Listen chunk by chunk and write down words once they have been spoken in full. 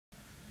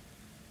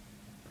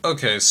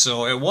Okay,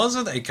 so it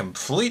wasn't a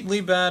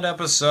completely bad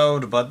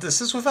episode, but this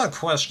is without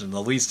question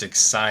the least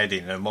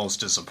exciting and most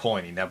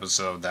disappointing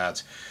episode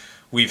that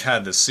we've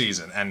had this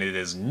season. And it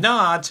is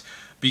not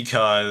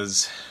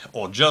because,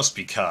 or just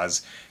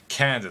because,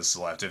 Candace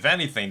left. If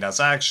anything, that's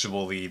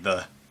actually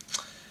the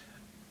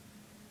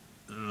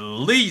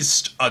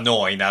least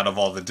annoying out of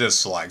all the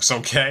dislikes,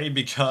 okay?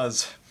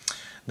 Because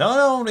not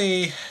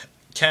only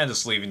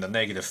Candace leaving the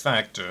negative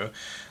factor,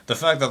 the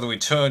fact that the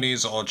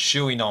returnees are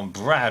chewing on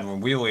Brad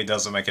when really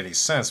doesn't make any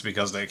sense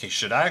because they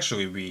should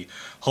actually be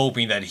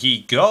hoping that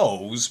he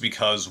goes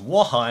because,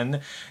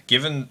 one,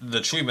 given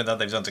the treatment that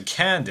they've done to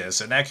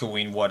Candace and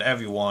echoing what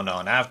everyone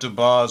on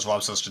AfterBuzz,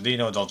 Rob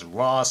Sestradino, Dr.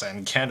 Ross,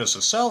 and Candace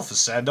herself has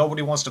said,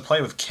 nobody wants to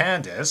play with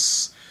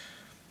Candace.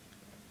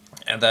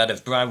 And that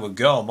if Brad would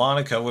go,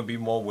 Monica would be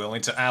more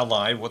willing to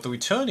ally with the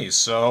returnees.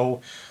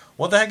 So,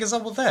 what the heck is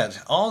up with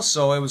that?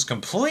 Also, it was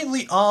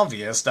completely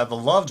obvious that the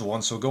loved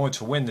ones were going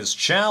to win this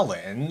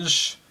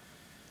challenge.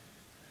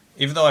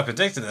 Even though I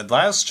predicted it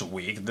last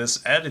week,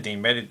 this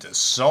editing made it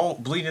so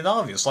bleeding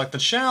obvious, like the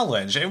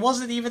challenge. It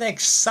wasn't even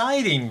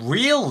exciting,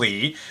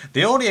 really.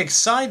 The only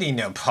exciting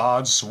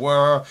parts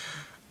were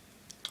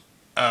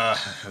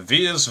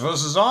Vias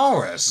versus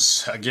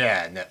Aris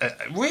again.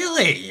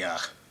 Really?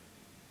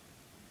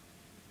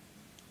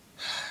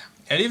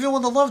 And even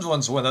when the loved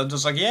ones win, I'm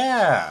just like,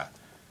 yeah.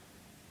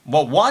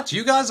 But what?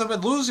 You guys have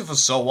been losing for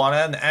so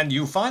long, and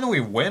you finally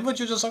win, but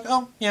you're just like,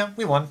 oh, yeah,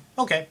 we won.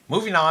 Okay,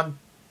 moving on.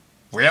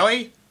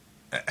 Really?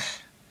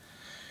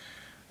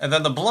 And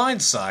then the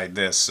blind side,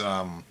 this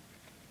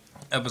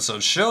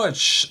episode, sure,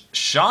 it's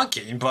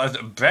shocking,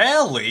 but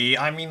barely.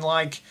 I mean,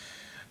 like,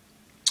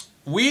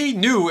 we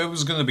knew it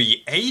was going to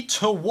be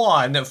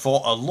 8-1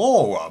 for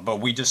Laura, but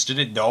we just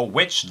didn't know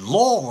which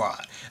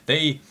Laura.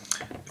 They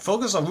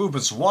focus on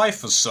Rupert's wife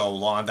for so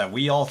long that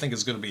we all think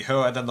it's going to be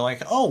her, and then they're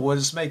like, oh, we'll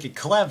just make it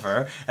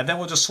clever, and then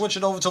we'll just switch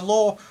it over to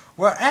Laura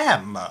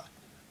M.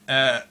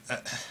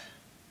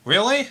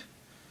 Really?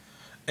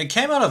 It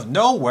came out of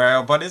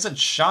nowhere, but is it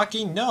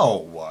shocking?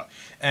 No.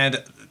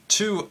 And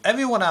to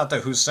everyone out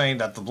there who's saying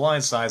that the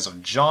blind sides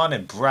of John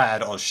and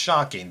Brad are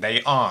shocking,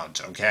 they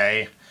aren't,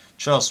 okay?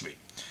 Trust me.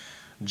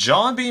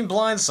 John being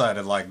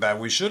blindsided like that,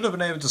 we should have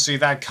been able to see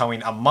that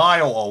coming a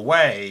mile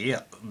away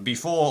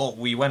before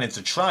we went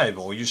into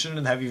Tribal. You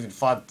shouldn't have even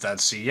thought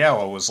that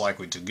Sierra was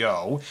likely to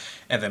go.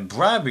 And then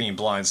Brad being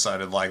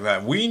blindsided like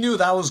that, we knew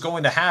that was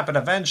going to happen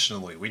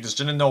eventually. We just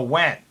didn't know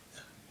when.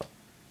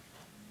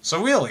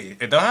 So really,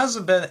 there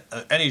hasn't been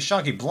any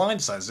shocking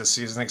blindsides this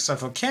season except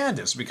for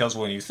Candace, because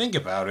when you think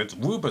about it,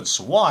 Rupert's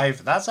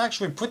wife, that's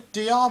actually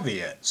pretty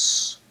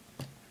obvious.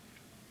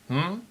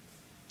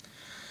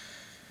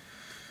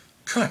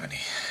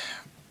 Criminy.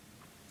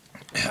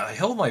 I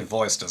hope my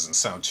voice doesn't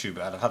sound too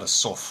bad. I've had a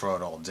sore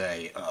throat all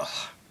day.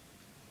 Ugh.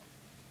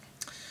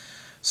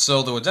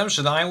 So the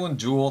Redemption Island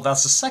duel,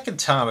 that's the second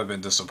time I've been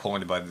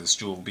disappointed by this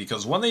duel,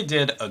 because when they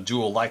did a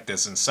duel like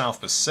this in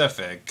South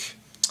Pacific,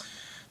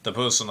 the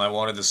person I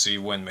wanted to see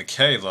win,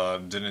 Michaela,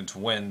 didn't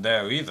win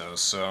there either,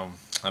 so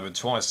I've been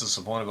twice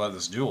disappointed by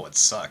this duel. It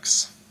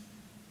sucks.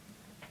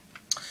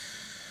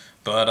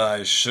 But I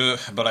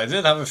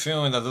did have a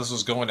feeling that this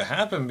was going to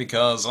happen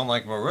because,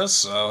 unlike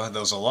Marissa,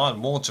 there's a lot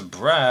more to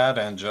Brad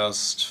and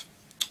just...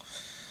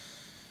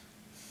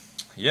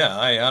 Yeah,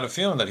 I had a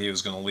feeling that he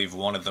was going to leave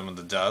one of them in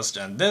the dust,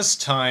 and this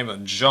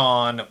time,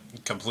 John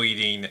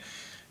completing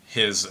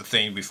his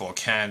thing before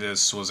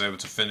Candace was able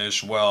to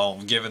finish, well,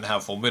 given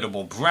how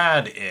formidable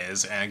Brad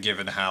is, and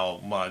given how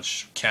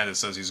much Candace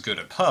says he's good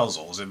at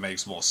puzzles, it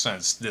makes more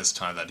sense this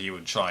time that he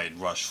would try and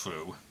rush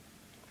through.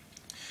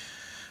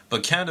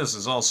 But Candace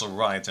is also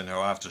right in her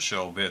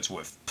after-show bit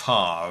with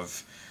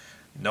Pav.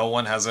 No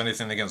one has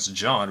anything against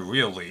John,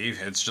 really.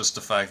 It's just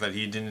the fact that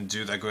he didn't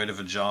do that great of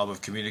a job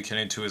of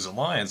communicating to his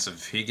alliance.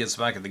 If he gets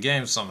back in the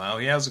game somehow,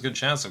 he has a good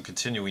chance of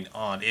continuing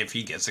on if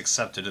he gets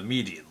accepted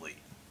immediately.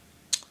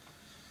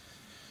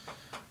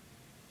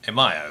 In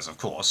my eyes, of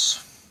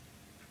course.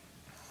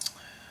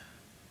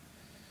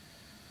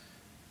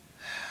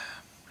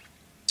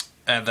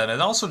 And then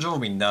it also drove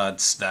me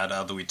nuts that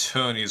the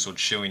returnees were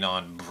chewing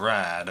on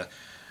Brad,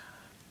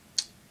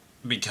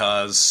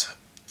 because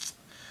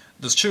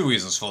there's two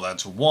reasons for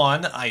that.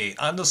 One, I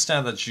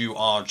understand that you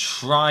are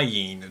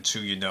trying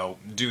to,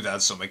 do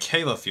that so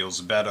Michaela feels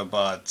better,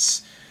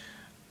 but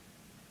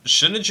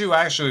shouldn't you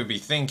actually be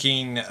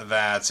thinking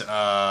that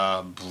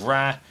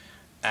Brad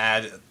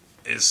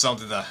is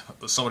somebody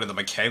that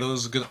Michaela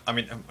is good? I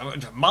mean,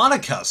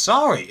 Monica,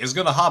 sorry, is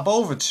gonna hop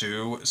over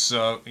to.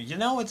 So it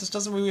just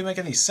doesn't really make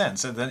any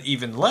sense. And then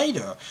even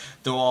later,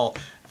 they're all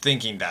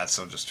thinking that.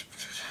 So just.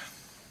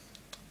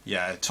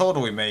 Yeah, it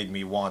totally made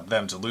me want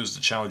them to lose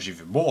the challenge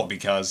even more,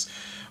 because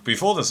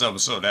before this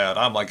episode aired,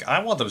 I'm like,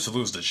 I want them to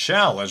lose the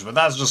challenge, but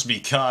that's just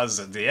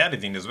because the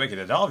editing is making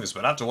it obvious.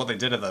 But after what they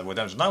did at the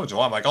Redemption Island,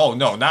 I'm like, oh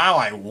no, now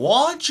I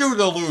want you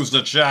to lose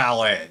the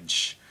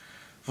challenge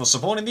for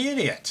supporting the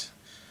idiot.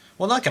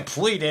 Well, not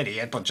complete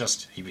idiot, but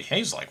just he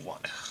behaves like one.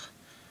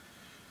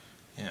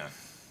 Yeah.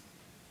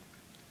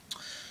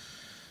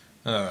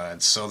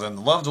 Alright, so then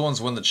the loved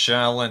ones win the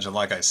challenge, and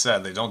like I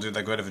said, they don't do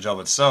that great of a job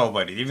at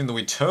celebrating. Even the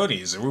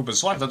returnees,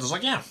 Aruba's wife, they're just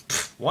like, yeah,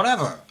 pff,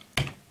 whatever.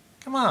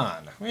 Come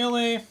on,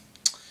 really?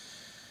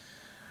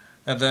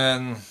 And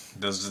then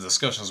there's the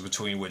discussions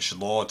between which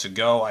lore to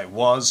go. I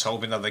was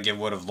hoping that they get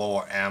rid of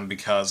Lore M,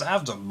 because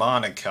after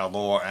Monica,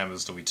 Lore M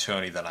is the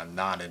returnee that I'm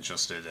not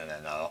interested in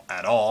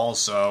at all.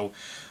 So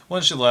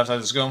when she left, I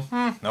just go,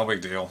 no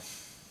big deal.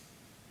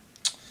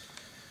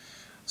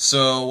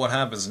 So what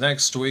happens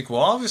next week?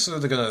 Well, obviously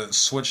they're gonna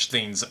switch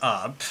things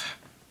up.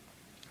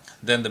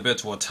 Then the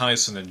bit where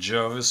Tyson and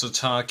Jervis are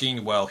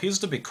talking, well, here's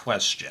the big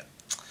question.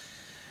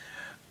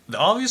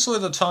 Obviously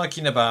they're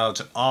talking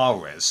about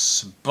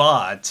Aris,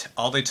 but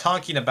are they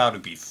talking about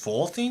it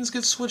before things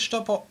get switched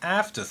up or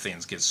after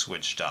things get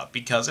switched up?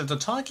 Because if they're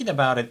talking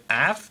about it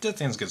after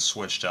things get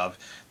switched up,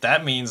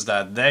 that means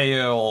that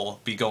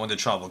they'll be going to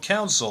Tribal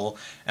Council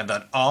and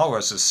that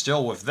Aris is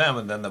still with them,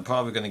 and then they're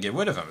probably going to get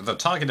rid of him. If they're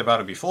talking about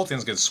it before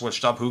things get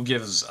switched up, who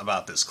gives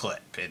about this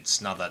clip?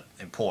 It's not that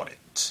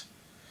important,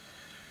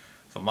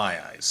 for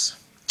my eyes.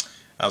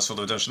 As for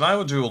the redemption, I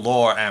would do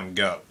Lore M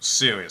Go.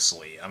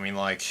 Seriously. I mean,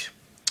 like,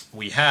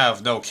 we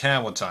have no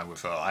camera time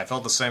with her. I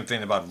felt the same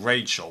thing about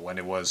Rachel when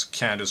it was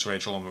Candace,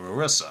 Rachel, and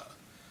Marissa.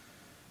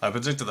 I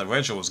predicted that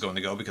Rachel was going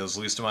to go because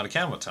least amount of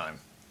camera time.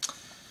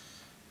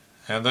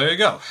 And there you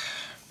go.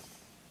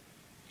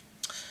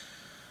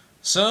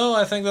 So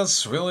I think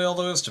that's really all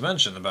there is to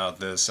mention about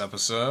this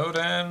episode,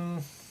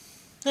 and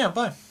yeah,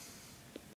 bye.